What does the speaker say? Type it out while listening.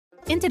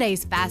In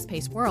today's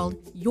fast-paced world,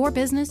 your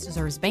business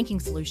deserves banking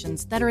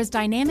solutions that are as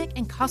dynamic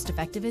and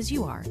cost-effective as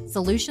you are.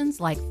 Solutions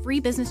like free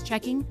business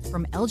checking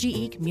from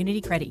LGE Community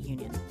Credit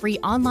Union, free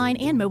online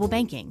and mobile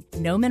banking,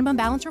 no minimum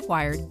balance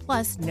required,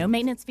 plus no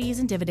maintenance fees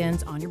and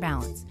dividends on your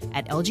balance.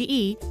 At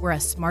LGE, we're a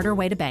smarter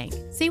way to bank.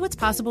 See what's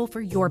possible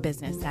for your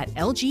business at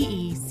lgeccu.org.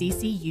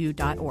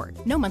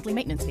 No monthly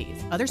maintenance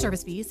fees. Other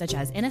service fees such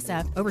as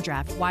NSF,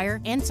 overdraft, wire,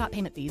 and stop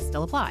payment fees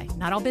still apply.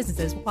 Not all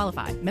businesses will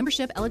qualify.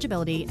 Membership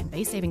eligibility and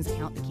base savings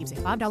account that keeps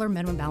a $5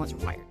 minimum balance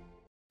required.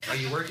 Are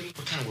you working?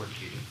 What kind of work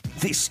do you do?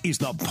 This is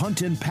the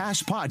Punt and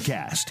Pass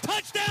Podcast.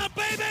 Touchdown,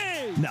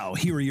 baby! Now,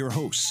 here are your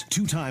hosts,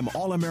 two-time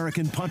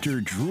All-American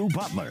punter Drew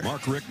Butler.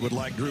 Mark Richt would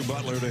like Drew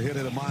Butler to hit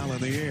it a mile in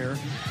the air.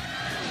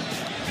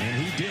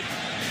 And he did.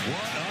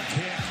 What a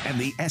kick. And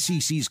the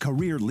SEC's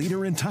career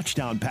leader in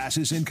touchdown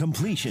passes and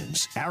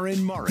completions,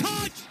 Aaron Murray.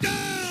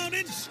 Touchdown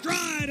in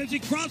stride as he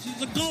crosses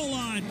the goal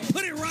line.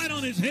 Put it right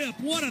on his hip.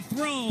 What a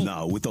throw.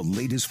 Now, with the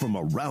latest from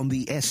around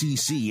the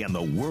SEC and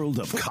the world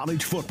of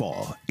college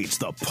football, it's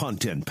the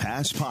Punt and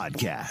Pass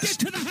Podcast. Get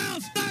to the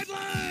house.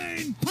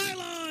 Sideline.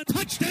 Pylon.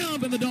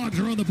 Touchdown. And the Dogs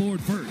are on the board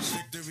first.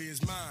 Victory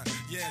is mine.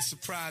 Yeah,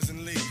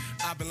 surprisingly,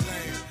 I've been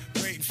lame,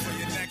 waiting for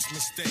your next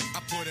mistake. I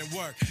put in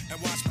work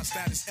and watch my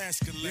status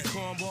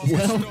escalate.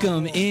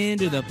 Welcome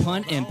into the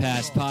Punt and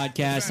Pass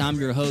Podcast. I'm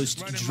your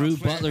host, Drew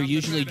Butler,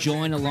 usually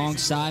joined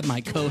alongside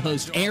my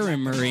co-host, Aaron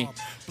Murray.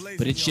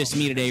 But it's just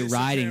me today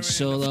riding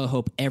solo.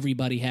 Hope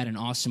everybody had an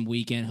awesome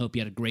weekend. Hope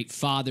you had a great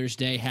Father's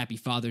Day. Happy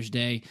Father's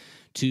Day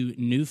to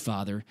new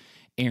father,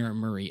 Aaron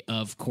Murray,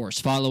 of course.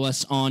 Follow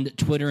us on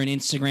Twitter and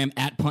Instagram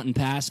at Punt and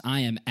Pass.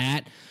 I am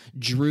at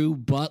Drew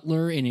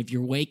Butler, and if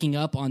you're waking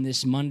up on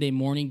this Monday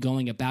morning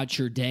going about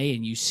your day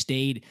and you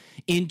stayed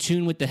in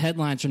tune with the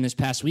headlines from this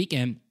past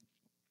weekend,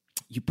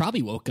 you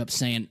probably woke up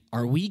saying,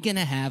 are we going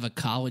to have a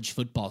college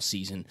football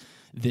season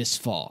this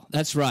fall?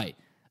 That's right.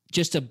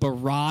 Just a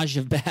barrage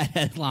of bad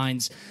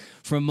headlines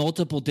from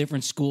multiple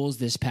different schools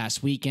this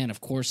past weekend.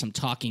 Of course, I'm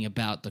talking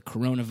about the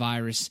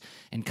coronavirus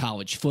and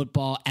college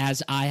football.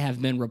 As I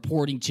have been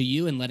reporting to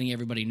you and letting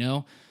everybody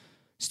know,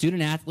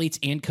 student athletes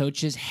and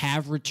coaches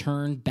have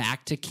returned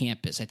back to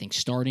campus. I think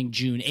starting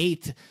June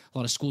 8th, a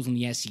lot of schools in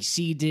the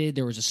SEC did.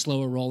 There was a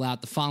slower rollout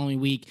the following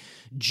week,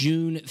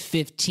 June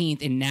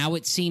 15th. And now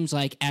it seems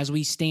like as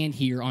we stand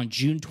here on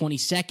June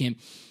 22nd,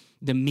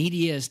 the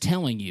media is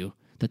telling you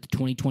that the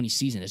 2020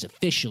 season is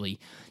officially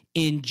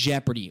in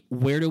jeopardy.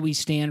 Where do we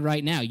stand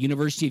right now?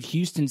 University of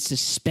Houston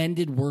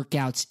suspended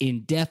workouts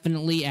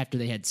indefinitely after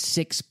they had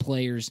 6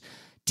 players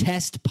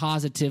test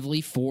positively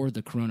for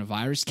the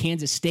coronavirus.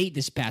 Kansas State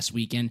this past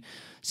weekend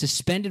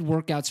suspended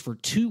workouts for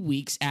 2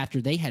 weeks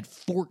after they had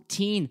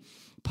 14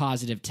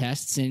 positive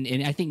tests. And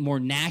I think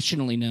more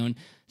nationally known,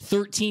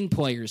 13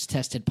 players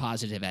tested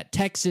positive at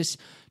Texas,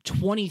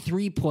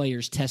 23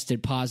 players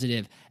tested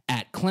positive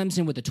at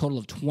Clemson, with a total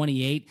of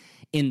 28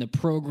 in the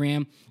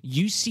program.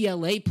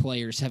 UCLA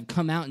players have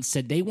come out and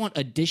said they want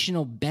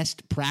additional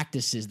best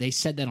practices. They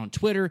said that on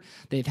Twitter.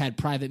 They've had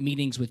private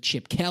meetings with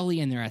Chip Kelly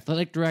and their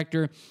athletic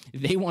director.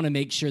 They want to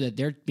make sure that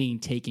they're being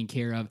taken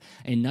care of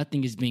and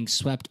nothing is being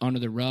swept under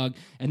the rug.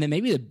 And then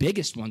maybe the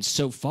biggest one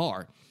so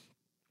far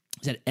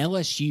is that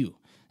LSU,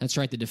 that's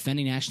right, the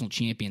defending national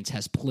champions,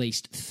 has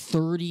placed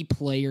 30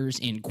 players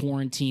in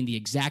quarantine. The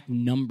exact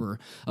number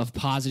of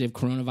positive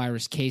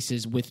coronavirus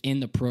cases within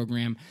the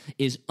program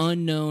is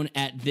unknown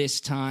at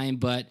this time,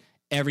 but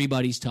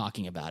everybody's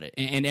talking about it.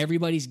 And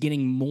everybody's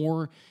getting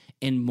more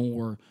and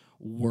more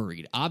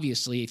worried.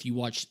 Obviously, if you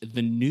watch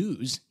the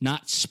news,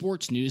 not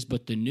sports news,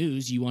 but the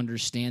news, you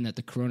understand that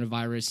the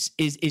coronavirus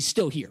is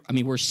still here. I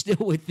mean, we're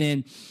still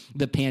within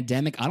the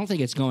pandemic. I don't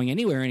think it's going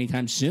anywhere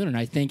anytime soon. And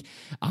I think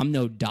I'm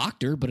no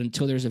doctor, but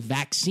until there's a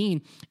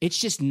vaccine, it's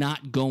just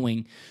not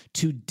going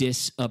to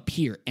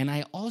disappear. And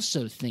I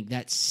also think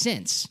that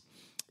since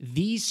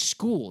these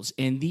schools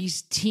and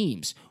these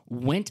teams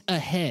went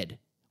ahead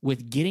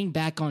with getting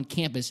back on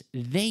campus,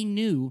 they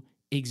knew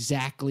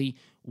exactly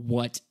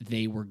what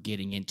they were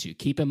getting into.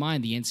 Keep in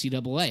mind, the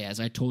NCAA, as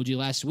I told you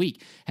last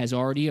week, has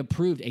already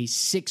approved a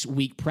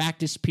 6-week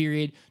practice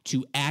period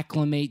to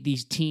acclimate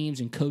these teams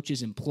and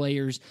coaches and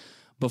players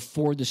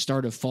before the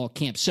start of fall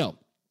camp. So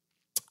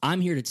I'm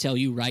here to tell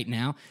you right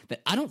now that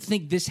I don't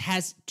think this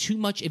has too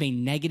much of a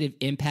negative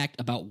impact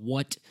about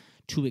what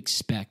to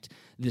expect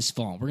this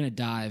fall. We're going to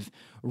dive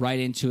right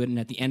into it. And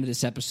at the end of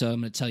this episode,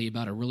 I'm going to tell you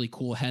about a really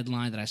cool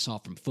headline that I saw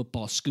from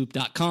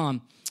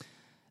footballscoop.com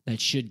that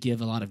should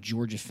give a lot of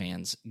Georgia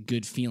fans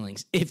good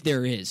feelings if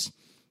there is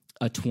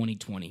a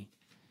 2020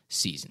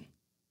 season.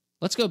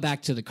 Let's go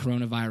back to the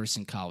coronavirus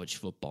in college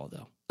football,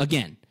 though.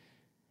 Again,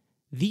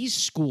 these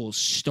schools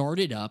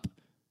started up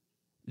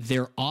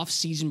their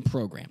off-season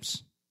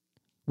programs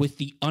with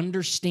the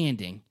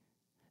understanding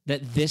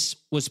that this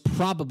was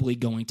probably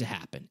going to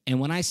happen.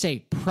 And when I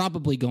say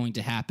probably going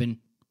to happen,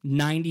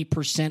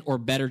 90% or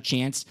better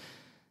chance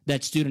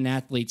that student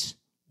athletes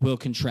will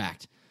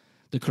contract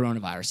the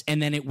coronavirus,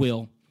 and then it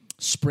will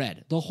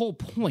spread. The whole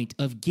point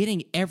of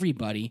getting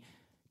everybody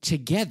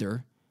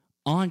together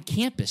on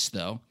campus,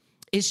 though,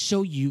 is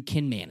so you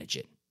can manage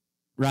it.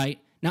 right?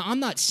 Now, I'm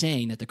not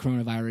saying that the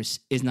coronavirus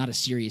is not a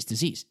serious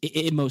disease.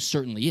 It most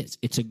certainly is.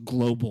 It's a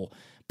global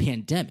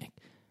pandemic.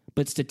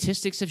 But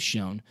statistics have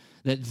shown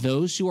that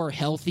those who are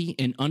healthy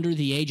and under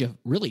the age of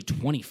really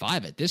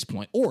 25 at this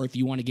point, or if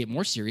you want to get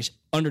more serious,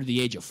 under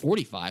the age of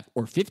 45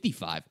 or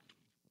 55,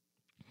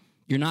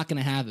 you're not going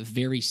to have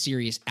very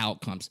serious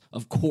outcomes.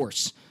 Of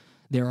course,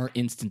 there are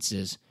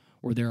instances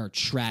where there are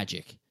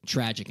tragic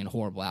and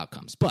horrible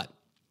outcomes. But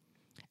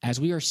as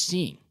we are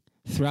seeing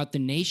throughout the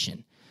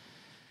nation,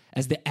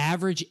 as the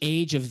average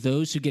age of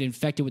those who get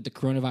infected with the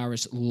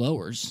coronavirus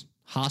lowers,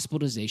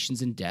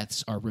 hospitalizations and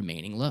deaths are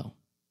remaining low.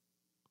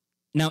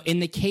 Now, in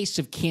the case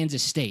of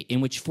Kansas State,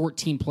 in which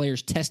 14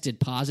 players tested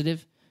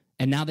positive,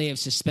 and now they have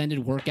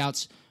suspended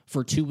workouts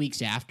for 2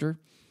 weeks after,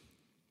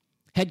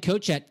 head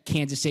coach at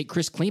Kansas State,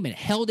 Chris Kleeman,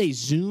 held a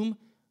Zoom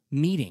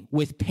meeting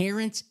with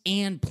parents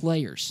and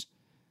players,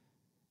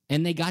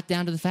 and they got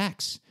down to the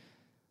facts.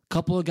 A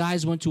couple of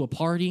guys went to a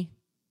party.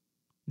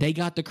 They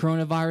got the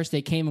coronavirus.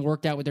 They came and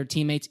worked out with their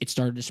teammates. It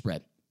started to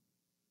spread.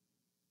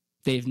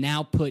 They've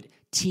now put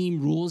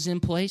team rules in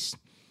place,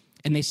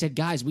 and they said,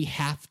 guys, we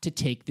have to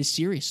take this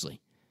seriously.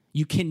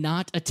 You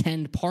cannot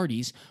attend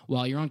parties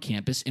while you're on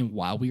campus and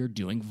while we are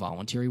doing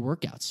voluntary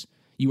workouts.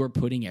 You are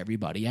putting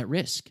everybody at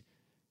risk.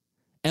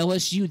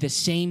 LSU, the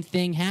same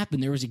thing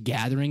happened. There was a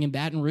gathering in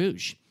Baton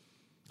Rouge.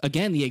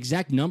 Again, the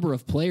exact number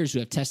of players who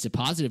have tested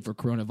positive for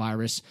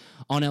coronavirus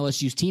on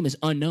LSU's team is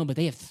unknown, but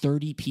they have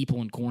 30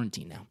 people in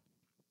quarantine now.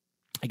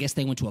 I guess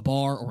they went to a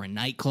bar or a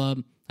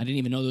nightclub. I didn't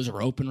even know those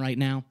are open right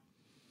now.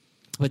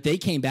 But they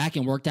came back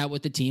and worked out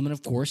with the team, and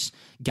of course,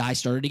 guys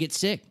started to get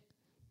sick.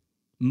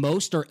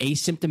 Most are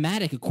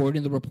asymptomatic,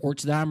 according to the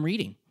reports that I'm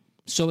reading.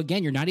 So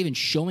again, you're not even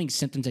showing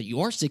symptoms that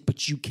you are sick,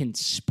 but you can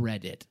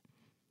spread it.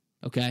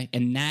 Okay?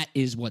 And that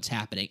is what's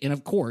happening. And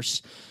of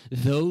course,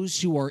 those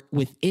who are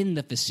within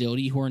the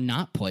facility who are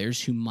not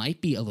players, who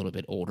might be a little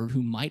bit older,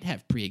 who might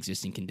have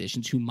pre-existing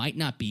conditions, who might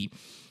not be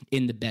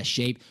in the best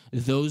shape,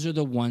 those are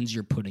the ones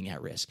you're putting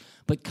at risk.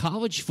 But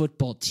college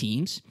football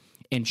teams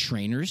and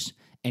trainers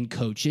and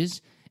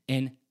coaches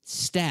and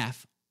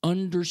staff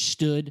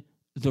understood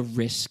the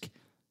risk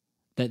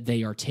that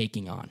they are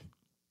taking on.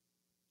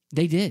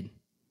 They did.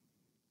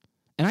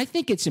 And I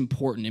think it's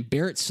important, and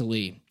Barrett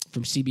Sallee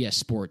from CBS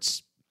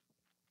Sports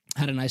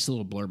had a nice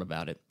little blurb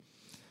about it.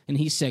 And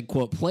he said,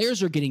 quote,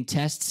 players are getting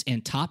tests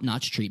and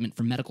top-notch treatment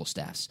from medical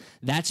staffs.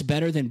 That's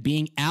better than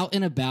being out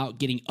and about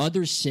getting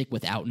others sick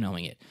without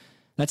knowing it.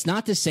 That's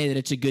not to say that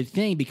it's a good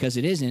thing, because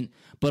it isn't,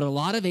 but a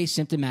lot of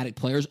asymptomatic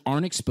players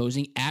aren't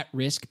exposing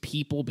at-risk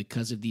people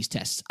because of these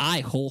tests.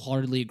 I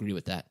wholeheartedly agree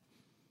with that.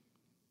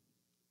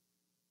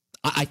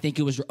 I think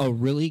it was a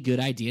really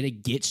good idea to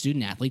get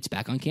student athletes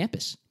back on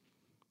campus.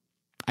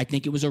 I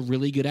think it was a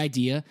really good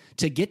idea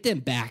to get them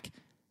back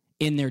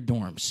in their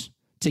dorms,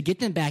 to get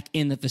them back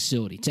in the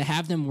facility, to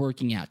have them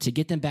working out, to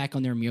get them back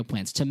on their meal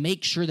plans, to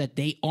make sure that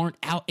they aren't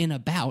out and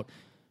about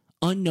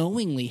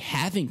unknowingly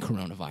having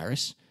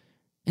coronavirus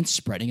and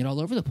spreading it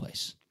all over the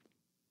place.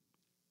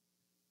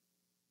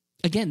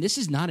 Again, this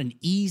is not an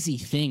easy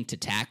thing to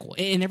tackle,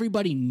 and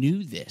everybody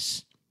knew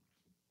this.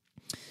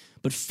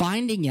 But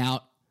finding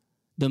out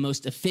the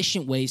most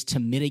efficient ways to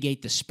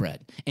mitigate the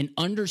spread and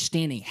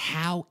understanding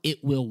how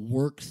it will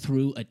work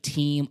through a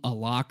team, a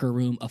locker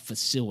room, a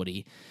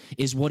facility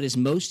is what is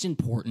most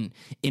important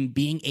in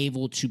being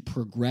able to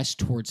progress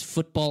towards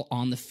football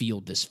on the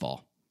field this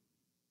fall.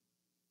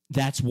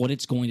 That's what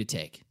it's going to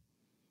take.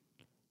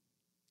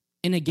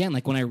 And again,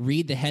 like when I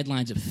read the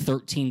headlines of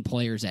 13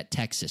 players at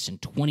Texas and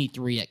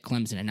 23 at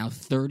Clemson and now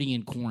 30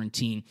 in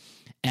quarantine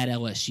at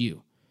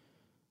LSU,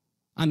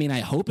 I mean, I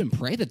hope and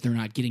pray that they're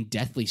not getting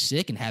deathly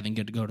sick and having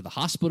to go to the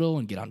hospital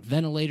and get on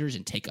ventilators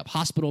and take up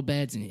hospital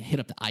beds and hit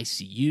up the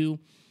ICU.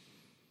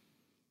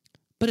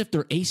 But if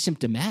they're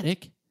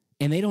asymptomatic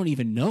and they don't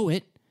even know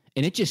it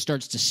and it just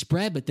starts to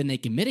spread, but then they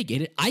can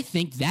mitigate it, I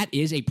think that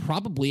is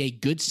probably a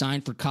good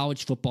sign for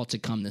college football to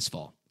come this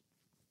fall.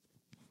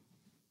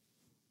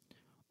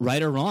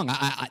 Right or wrong,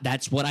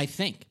 that's what I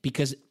think.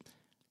 Because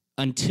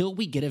until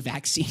we get a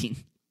vaccine,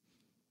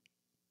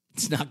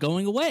 it's not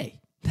going away.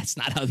 That's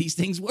not how these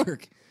things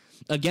work.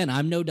 Again,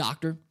 I'm no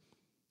doctor.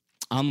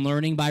 I'm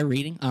learning by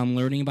reading. I'm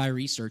learning by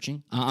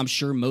researching. I'm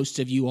sure most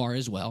of you are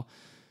as well.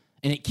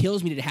 And it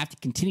kills me to have to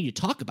continue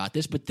to talk about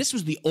this, but this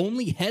was the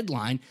only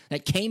headline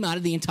that came out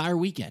of the entire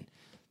weekend.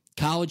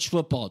 College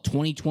football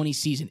 2020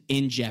 season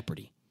in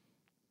jeopardy.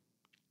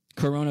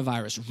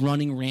 Coronavirus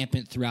running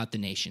rampant throughout the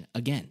nation.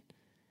 Again,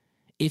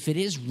 if it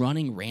is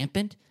running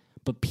rampant,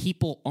 but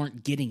people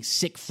aren't getting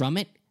sick from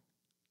it,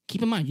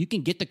 keep in mind, you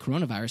can get the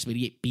coronavirus, but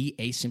be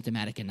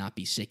asymptomatic and not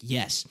be sick.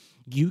 Yes,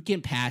 you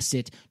can pass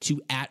it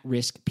to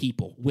at-risk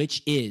people,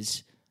 which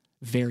is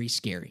very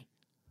scary.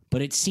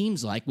 But it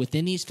seems like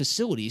within these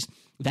facilities,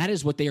 that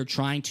is what they are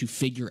trying to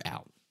figure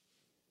out.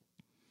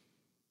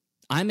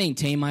 I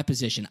maintain my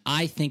position.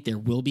 I think there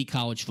will be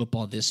college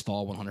football this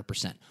fall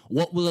 100%.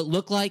 What will it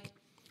look like?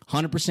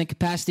 100%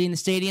 capacity in the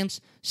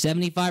stadiums?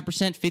 75%,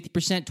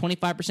 50%,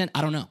 25%?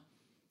 I don't know.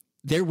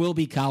 There will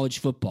be college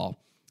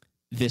football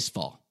this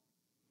fall.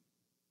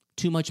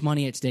 Too much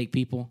money at stake,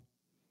 people.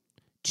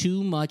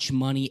 Too much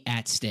money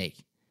at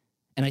stake.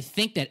 And I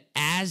think that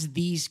as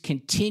these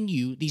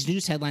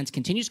news headlines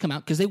continue to come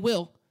out, because they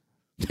will,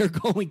 they're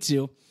going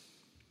to.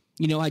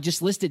 I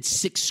just listed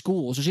 6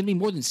 schools. There's going to be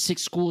more than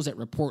 6 schools that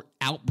report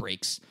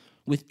outbreaks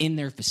within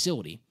their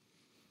facility.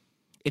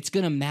 It's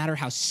going to matter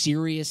how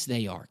serious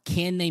they are.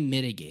 Can they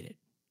mitigate it,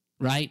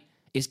 right?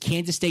 Is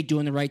Kansas State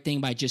doing the right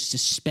thing by just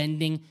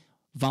suspending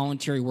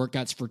voluntary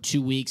workouts for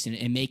 2 weeks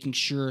and making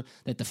sure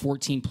that the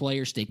 14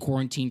 players stay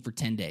quarantined for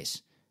 10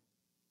 days?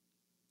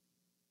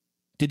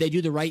 Did they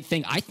do the right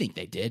thing? I think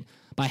they did,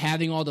 by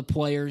having all the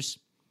players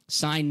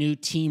sign new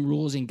team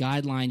rules and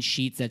guideline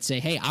sheets that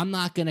say, hey, I'm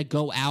not going to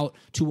go out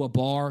to a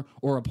bar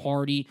or a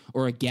party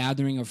or a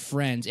gathering of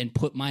friends and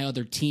put my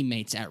other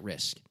teammates at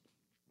risk.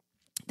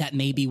 That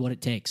may be what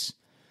it takes.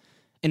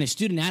 And if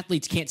student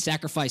athletes can't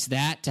sacrifice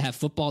that to have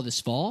football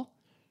this fall,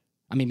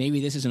 I mean,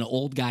 maybe this is an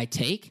old guy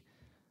take,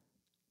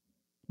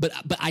 but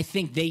I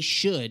think they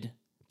should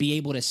be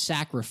able to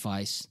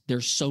sacrifice their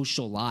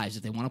social lives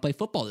if they want to play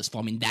football this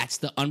fall. I mean, that's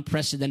the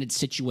unprecedented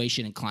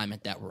situation and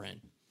climate that we're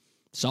in.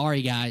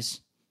 Sorry,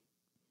 guys.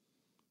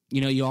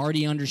 You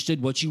already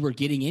understood what you were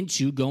getting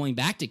into going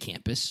back to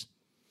campus.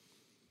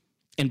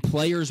 And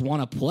players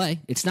want to play.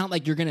 It's not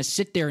like you're going to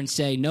sit there and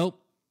say,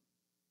 nope,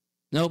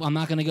 I'm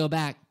not going to go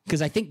back.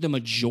 Because I think the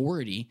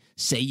majority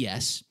say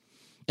yes.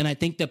 And I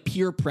think the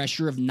peer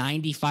pressure of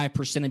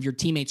 95% of your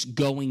teammates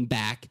going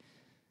back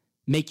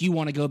make you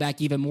want to go back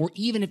even more,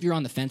 even if you're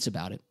on the fence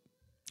about it.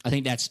 I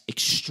think that's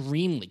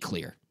extremely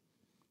clear.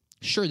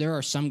 Sure, there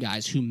are some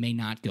guys who may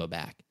not go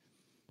back.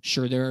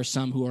 Sure, there are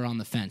some who are on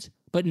the fence.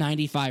 But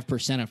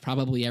 95% of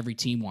probably every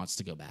team wants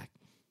to go back.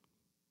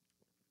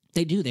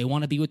 They do. They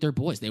want to be with their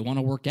boys. They want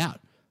to work out.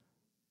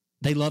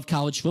 They love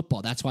college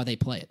football. That's why they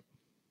play it.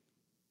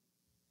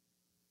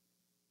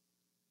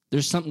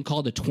 There's something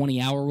called the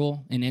 20-hour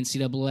rule in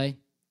NCAA.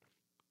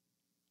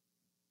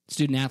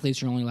 Student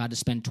athletes are only allowed to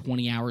spend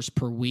 20 hours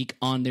per week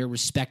on their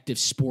respective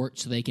sport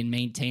so they can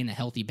maintain a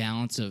healthy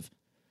balance of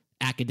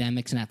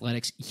academics and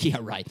athletics. Yeah,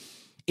 right.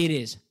 It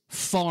is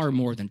far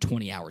more than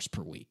 20 hours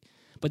per week.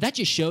 But that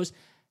just shows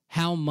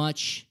how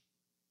much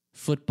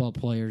football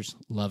players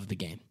love the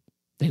game.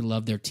 They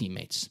love their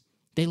teammates.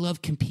 They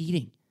love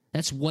competing.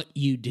 That's what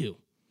you do.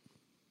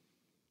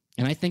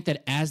 And I think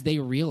that as they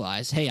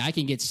realize, hey, I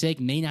can get sick,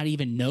 may not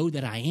even know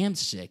that I am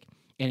sick,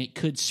 and it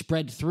could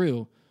spread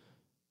through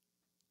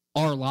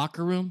our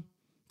locker room,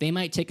 they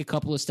might take a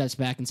couple of steps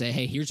back and say,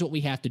 hey, here's what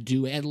we have to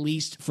do at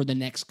least for the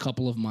next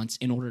couple of months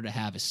in order to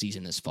have a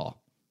season this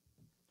fall.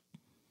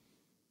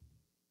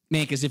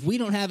 Man, because if we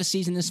don't have a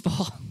season this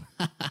fall,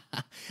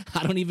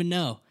 I don't even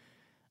know.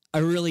 I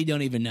really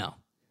don't even know.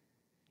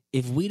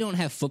 If we don't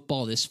have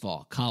football this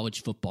fall,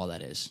 college football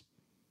that is,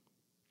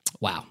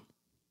 wow.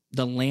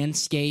 The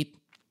landscape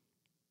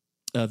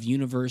of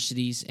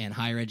universities and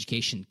higher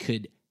education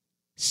could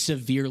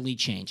severely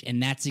change.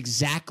 And that's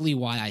exactly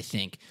why I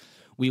think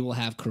we will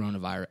have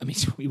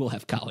we will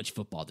have college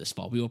football this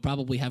fall. We will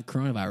probably have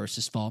coronavirus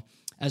this fall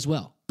as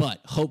well.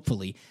 But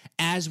hopefully,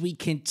 as we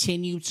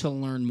continue to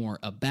learn more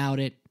about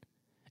it,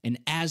 and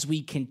as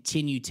we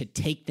continue to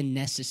take the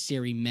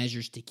necessary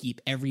measures to keep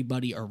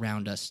everybody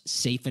around us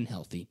safe and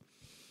healthy,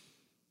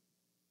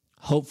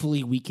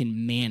 hopefully we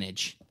can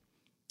manage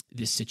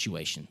this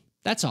situation.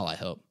 That's all I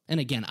hope. And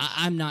again,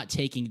 I'm not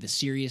taking the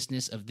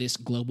seriousness of this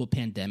global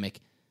pandemic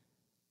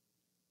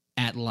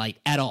at light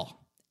at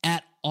all.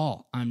 At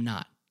all, I'm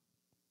not.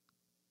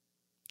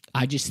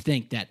 I just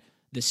think that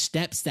the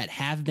steps that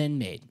have been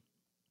made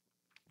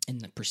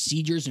and the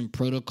procedures and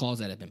protocols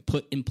that have been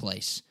put in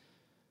place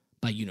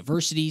by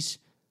universities,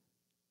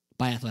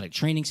 by athletic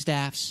training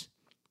staffs,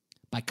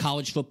 by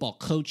college football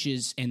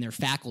coaches and their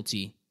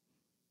faculty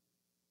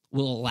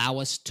will allow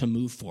us to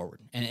move forward.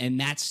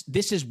 And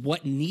this is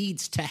what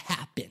needs to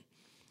happen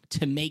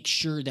to make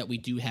sure that we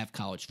do have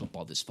college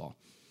football this fall.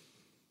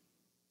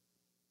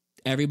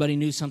 Everybody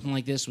knew something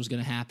like this was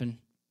going to happen.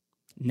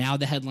 Now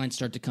the headlines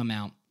start to come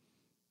out.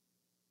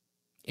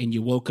 And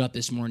you woke up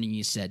this morning and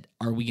you said,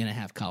 are we going to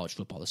have college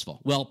football this fall?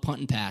 Well, Punt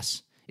and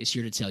Pass is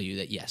here to tell you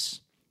that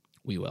yes,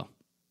 we will.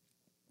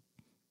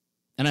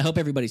 And I hope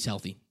everybody's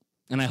healthy.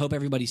 And I hope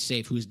everybody's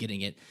safe who's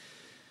getting it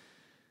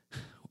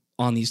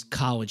on these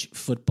college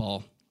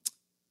football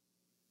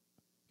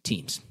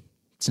teams.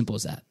 Simple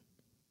as that.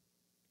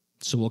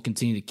 So we'll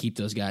continue to keep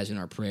those guys in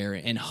our prayer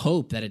and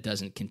hope that it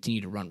doesn't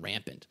continue to run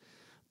rampant.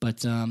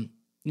 But, the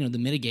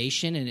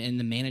mitigation and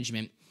the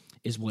management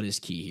is what is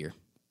key here.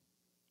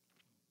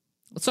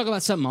 Let's talk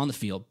about something on the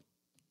field.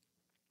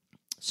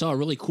 Saw a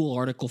really cool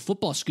article,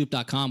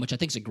 footballscoop.com, which I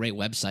think is a great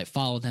website.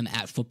 Follow them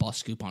at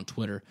footballscoop on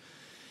Twitter.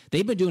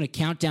 They've been doing a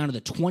countdown of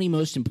the 20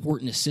 most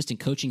important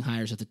assistant coaching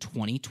hires of the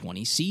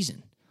 2020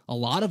 season. A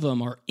lot of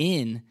them are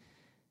in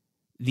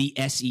the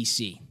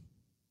SEC.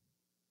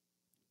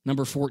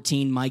 Number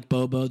 14, Mike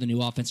Bobo, the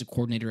new offensive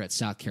coordinator at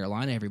South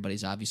Carolina.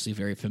 Everybody's obviously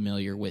very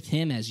familiar with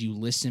him as you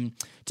listen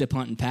to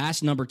Punt and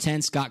Pass. Number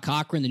 10, Scott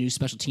Cochran, the new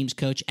special teams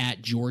coach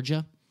at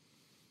Georgia.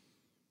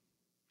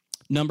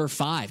 Number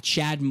 5,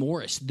 Chad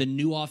Morris, the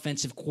new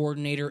offensive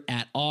coordinator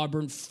at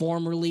Auburn,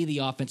 formerly the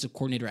offensive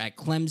coordinator at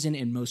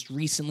Clemson, and most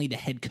recently the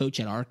head coach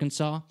at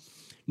Arkansas.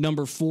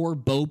 Number 4,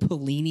 Bo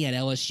Pelini at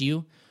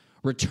LSU,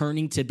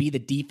 returning to be the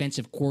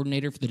defensive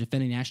coordinator for the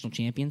defending national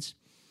champions.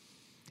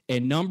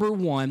 And number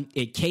 1,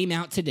 it came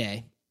out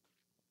today,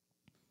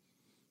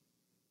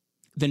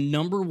 the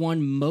number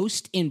 1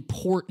 most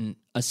important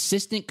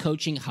assistant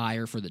coaching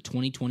hire for the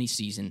 2020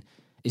 season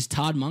is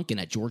Todd Monken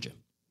at Georgia.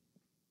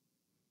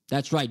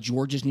 That's right,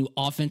 Georgia's new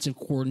offensive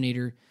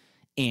coordinator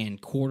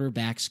and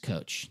quarterbacks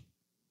coach.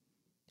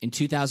 In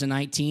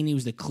 2019, he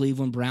was the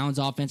Cleveland Browns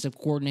offensive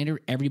coordinator.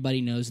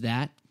 Everybody knows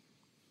that.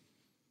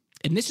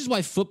 And this is why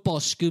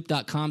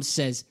FootballScoop.com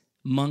says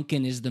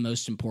Monken is the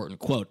most important.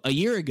 Quote, a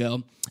year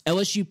ago,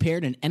 LSU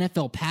paired an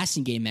NFL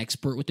passing game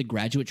expert with a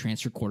graduate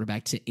transfer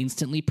quarterback to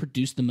instantly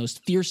produce the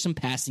most fearsome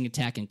passing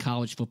attack in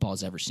college football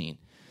has ever seen.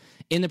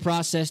 In the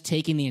process,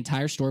 taking the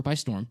entire sport by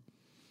storm,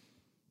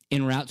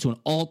 en route to an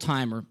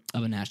all-timer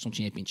of a national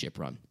championship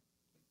run.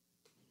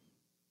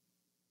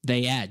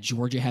 They add,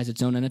 Georgia has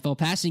its own NFL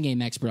passing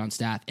game expert on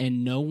staff,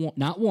 and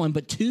not one,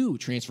 but 2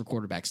 transfer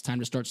quarterbacks. Time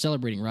to start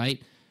celebrating,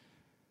 right?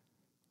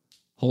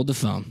 Hold the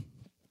phone.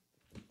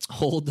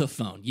 Hold the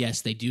phone.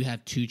 Yes, they do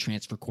have 2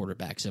 transfer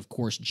quarterbacks. Of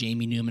course,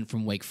 Jamie Newman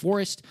from Wake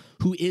Forest,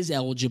 who is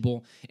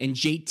eligible, and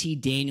JT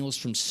Daniels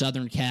from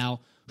Southern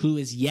Cal, who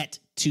is yet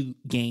to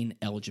gain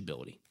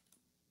eligibility.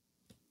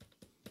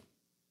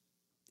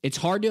 It's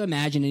hard to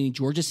imagine any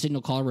Georgia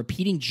signal caller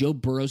repeating Joe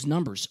Burrow's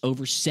numbers,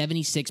 over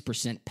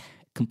 76%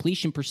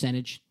 completion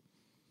percentage,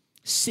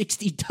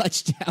 60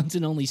 touchdowns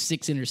and only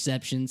 6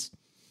 interceptions.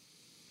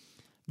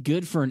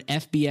 Good for an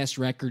FBS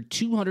record,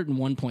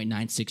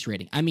 201.96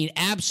 rating. I mean,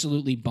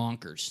 absolutely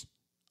bonkers.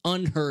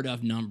 Unheard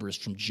of numbers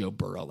from Joe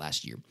Burrow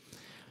last year.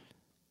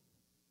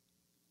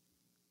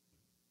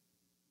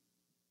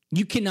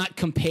 You cannot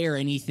compare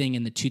anything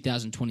in the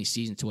 2020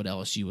 season to what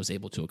LSU was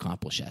able to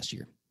accomplish last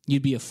year.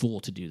 You'd be a fool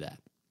to do that.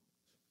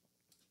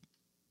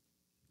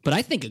 But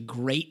I think a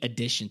great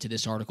addition to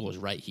this article is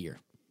right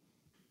here.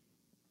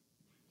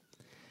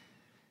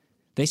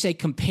 They say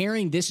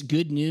comparing this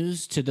good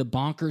news to the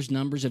bonkers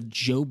numbers of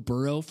Joe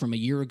Burrow from a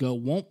year ago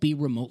won't be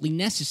remotely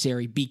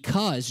necessary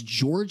because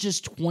Georgia's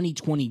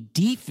 2020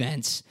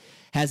 defense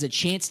has a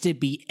chance to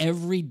be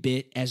every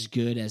bit as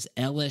good as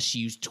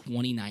LSU's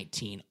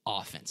 2019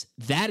 offense.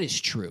 That is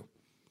true.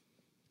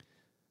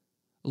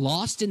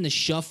 Lost in the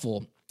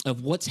shuffle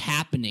of what's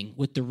happening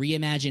with the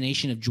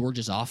reimagination of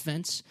Georgia's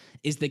offense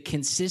is the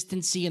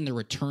consistency and the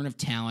return of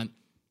talent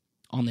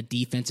on the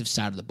defensive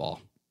side of the ball.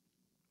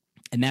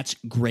 And that's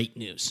great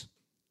news.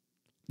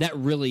 That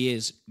really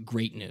is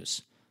great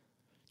news.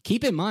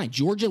 Keep in mind,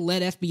 Georgia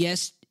led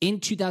FBS in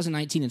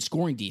 2019 in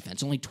scoring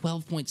defense, only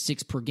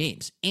 12.6 per game,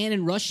 and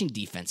in rushing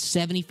defense,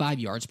 75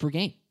 yards per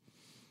game.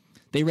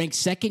 They ranked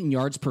second in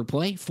yards per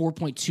play,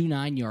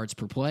 4.29 yards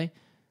per play,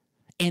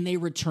 and they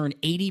returned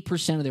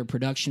 80% of their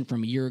production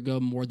from a year ago,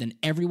 more than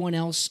everyone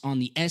else on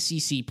the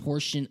SEC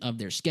portion of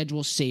their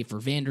schedule, save for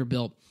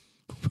Vanderbilt,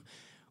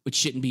 which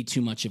shouldn't be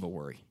too much of a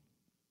worry.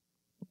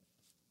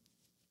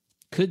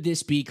 Could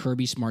this be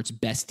Kirby Smart's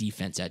best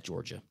defense at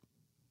Georgia?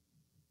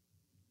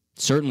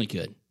 Certainly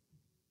could.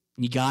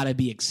 You got to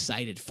be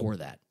excited for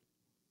that.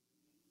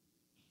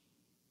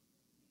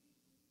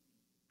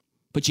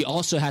 But you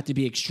also have to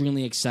be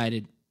extremely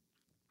excited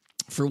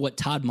for what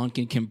Todd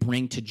Monken can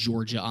bring to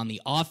Georgia on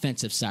the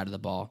offensive side of the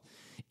ball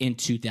in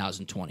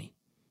 2020.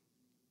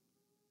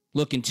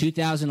 Look, in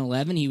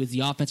 2011, he was the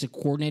offensive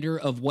coordinator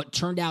of what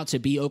turned out to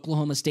be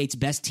Oklahoma State's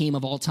best team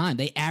of all time.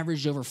 They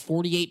averaged over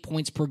 48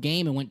 points per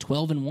game and went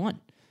 12-1.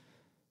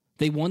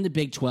 They won the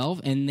Big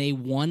 12, and they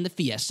won the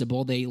Fiesta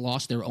Bowl. They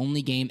lost their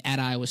only game at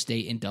Iowa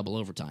State in double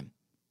overtime.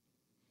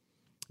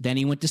 Then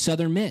he went to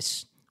Southern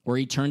Miss, where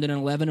he turned an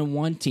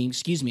 11-1 team, a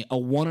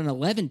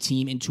 1-11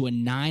 team into a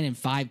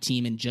 9-5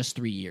 team in just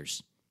 3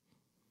 years.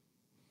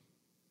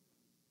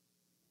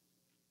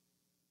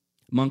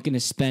 Monken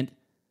has spent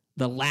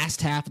the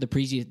last half of the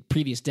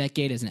previous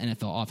decade as an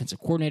NFL offensive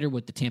coordinator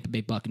with the Tampa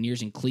Bay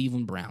Buccaneers and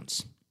Cleveland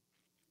Browns.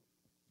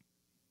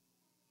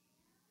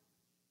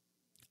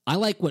 I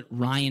like what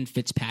Ryan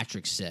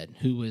Fitzpatrick said,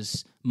 who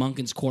was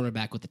Monken's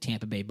quarterback with the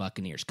Tampa Bay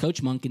Buccaneers.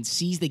 Coach Monken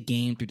sees the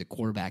game through the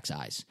quarterback's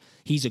eyes.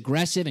 He's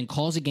aggressive and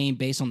calls a game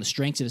based on the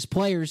strengths of his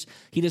players.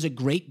 He does a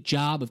great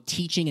job of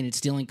teaching and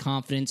instilling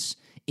confidence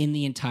in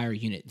the entire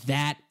unit.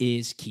 That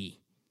is key.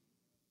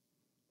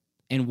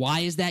 And why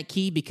is that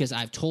key? Because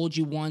I've told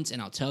you once,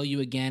 and I'll tell you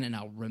again, and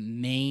I'll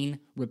remain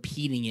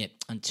repeating it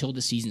until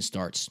the season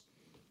starts.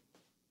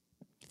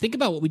 Think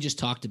about what we just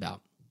talked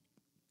about.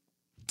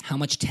 How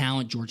much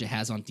talent Georgia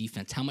has on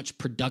defense, how much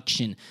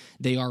production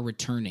they are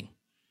returning.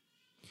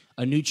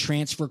 A new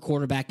transfer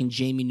quarterback in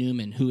Jamie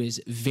Newman, who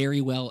is very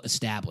well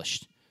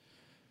established.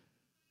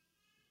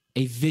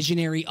 A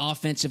visionary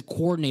offensive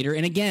coordinator.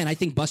 And again, I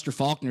think Buster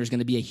Faulkner is going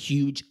to be a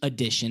huge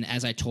addition,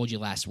 as I told you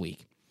last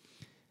week.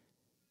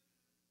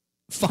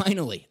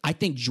 Finally, I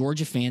think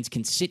Georgia fans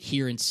can sit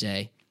here and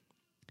say,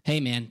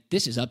 hey, man,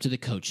 this is up to the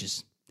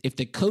coaches. If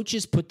the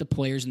coaches put the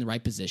players in the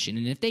right position,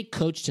 and if they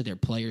coach to their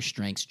players'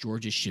 strengths,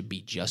 Georgia should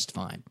be just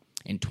fine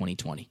in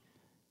 2020.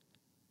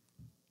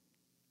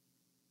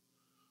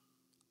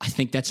 I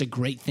think that's a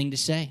great thing to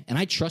say, and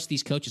I trust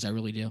these coaches. I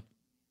really do.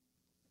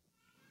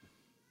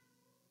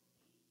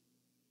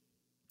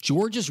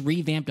 Georgia's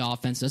revamped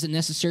offense doesn't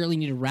necessarily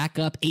need to rack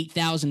up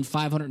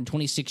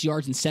 8,526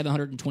 yards and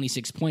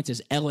 726 points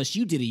as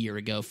LSU did a year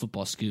ago,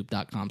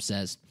 footballscoop.com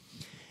says.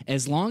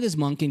 As long as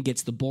Monken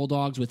gets the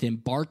Bulldogs within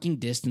barking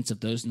distance of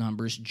those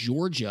numbers,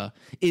 Georgia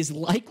is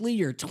likely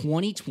your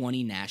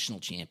 2020 national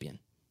champion.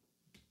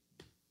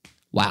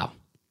 Wow.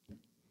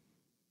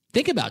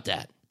 Think about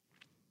that.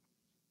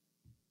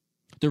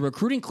 The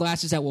recruiting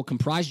classes that will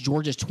comprise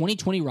Georgia's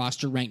 2020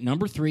 roster rank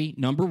number 3,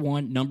 number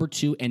 1, number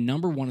 2, and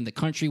number 1 in the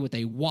country with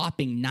a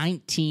whopping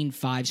 19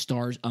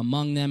 5-stars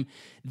among them.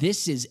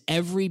 This is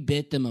every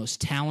bit the most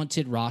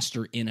talented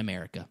roster in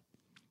America.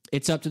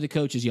 It's up to the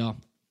coaches, y'all.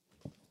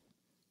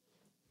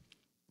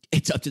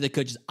 It's up to the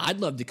coaches.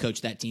 I'd love to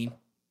coach that team.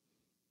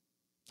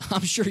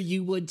 I'm sure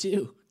you would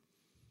too.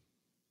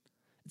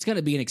 It's going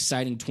to be an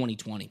exciting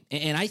 2020.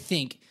 And I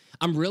think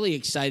I'm really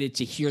excited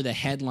to hear the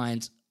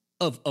headlines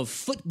of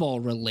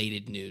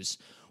football-related news.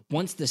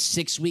 Once the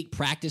 6-week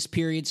practice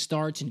period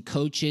starts and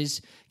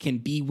coaches can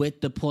be with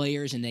the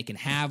players and they can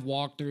have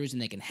walkthroughs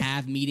and they can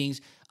have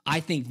meetings, I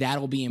think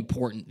that'll be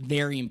important,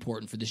 very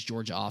important for this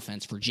Georgia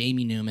offense, for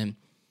Jamie Newman,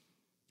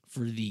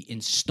 for the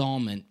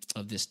installment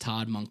of this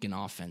Todd Monken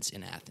offense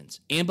in Athens.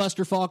 And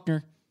Buster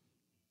Faulkner,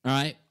 all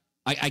right?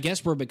 I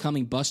guess we're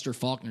becoming Buster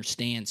Faulkner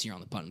stands here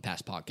on the Punt and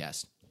Pass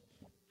podcast.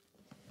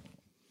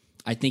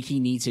 I think he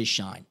needs his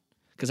shine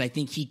because I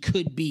think he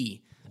could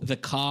be the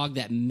cog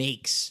that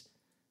makes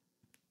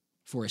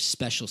for a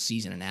special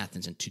season in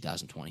Athens in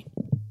 2020.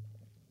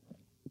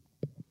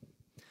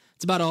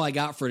 That's about all I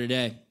got for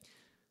today.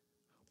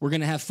 We're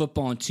going to have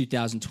football in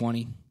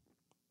 2020,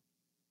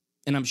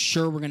 and I'm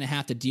sure we're going to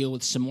have to deal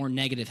with some more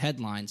negative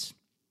headlines,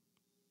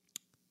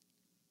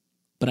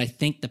 but I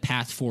think the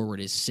path forward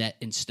is set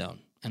in stone,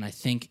 and I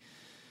think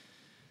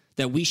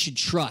that we should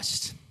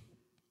trust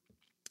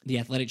the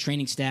athletic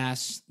training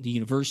staffs, the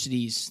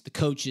universities, the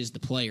coaches, the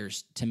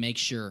players to make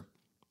sure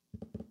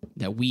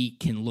that we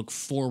can look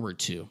forward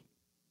to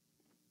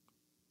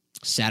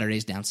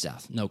Saturdays down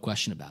south. No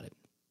question about it.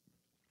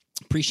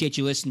 Appreciate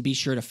you listening. Be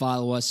sure to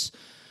follow us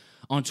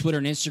on Twitter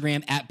and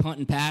Instagram at Punt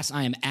and Pass.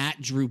 I am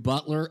at Drew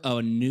Butler.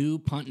 A new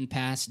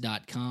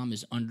puntandpass.com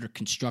is under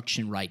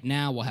construction right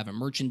now. We'll have a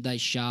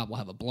merchandise shop. We'll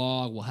have a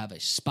blog. We'll have a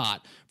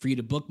spot for you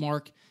to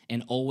bookmark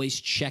and always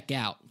check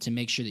out to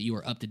make sure that you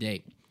are up to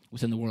date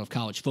within the world of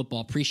college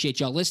football. Appreciate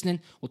y'all listening.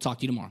 We'll talk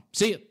to you tomorrow.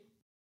 See you.